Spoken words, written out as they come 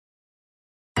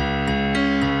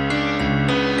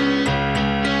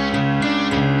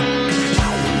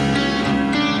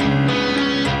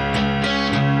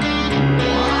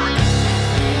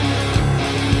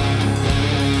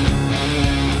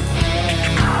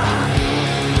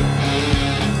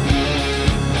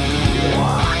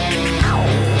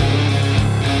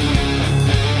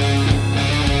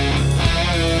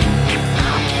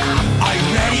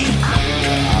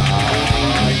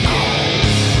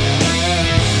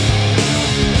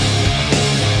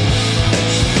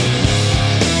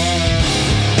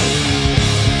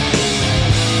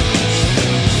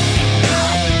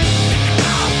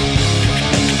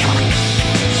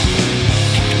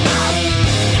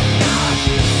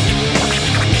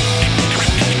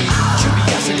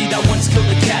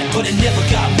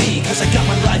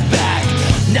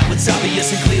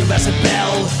as a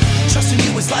bell. Trusting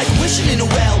you is like wishing in a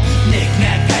well.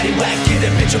 Knick-knack, paddywhack, get a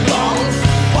bitch a bone.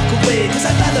 Walk away, cause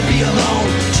I'd rather be alone.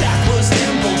 Jack was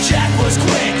nimble, Jack was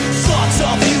quick. Thoughts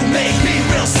of you make me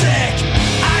real sick.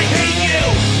 I hate you,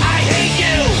 I hate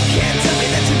you. Can't tell me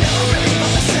that you never really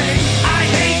felt the same. I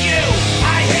hate you,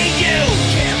 I hate you.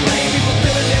 Can't blame me for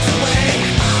feeling this way.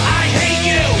 I hate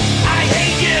you, I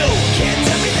hate you. Can't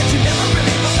tell me that you never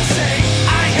really felt the same.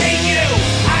 I hate you,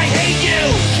 I hate you.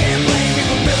 Can't blame me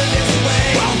for feeling this way.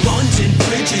 While London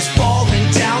Bridge is falling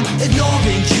down,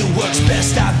 ignoring you works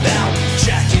best I found.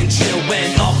 Jack and Jill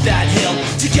went up that hill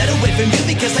to get away from you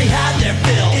because they had their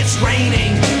fill. It's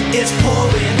raining, it's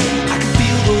pouring, I can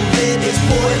feel the wind is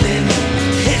boiling.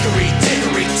 Hickory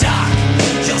dickory dock,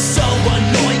 you're so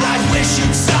annoying, I wish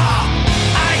you'd stop.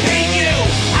 I hate you,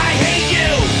 I hate you.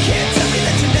 Can't tell me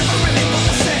that you never really felt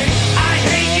the same. I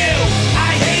hate you,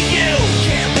 I hate you.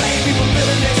 Can't blame me for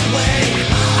feeling this way.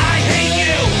 I hate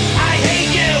you, I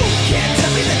hate you. Can't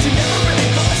tell me that you never really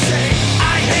felt the same.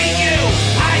 I hate you,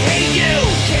 I hate you.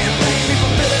 Can't blame me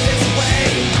for feeling this way.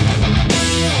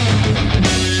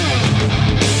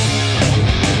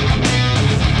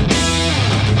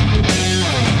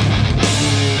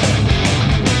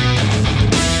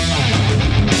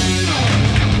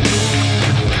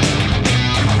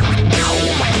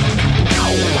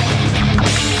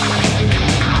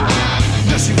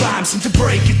 Nursery rhymes seem to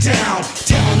break it down,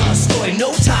 telling a story,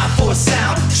 no time for a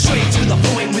sound. Straight to the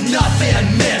point with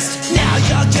nothing missed. Now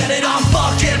y'all get it, I'm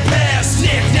fucking pissed.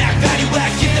 Knick-knack,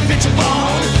 paddywhack, give the bitch a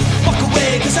bone. Walk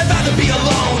away, cause I'd rather be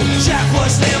alone. Jack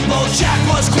was nimble, Jack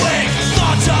was quick.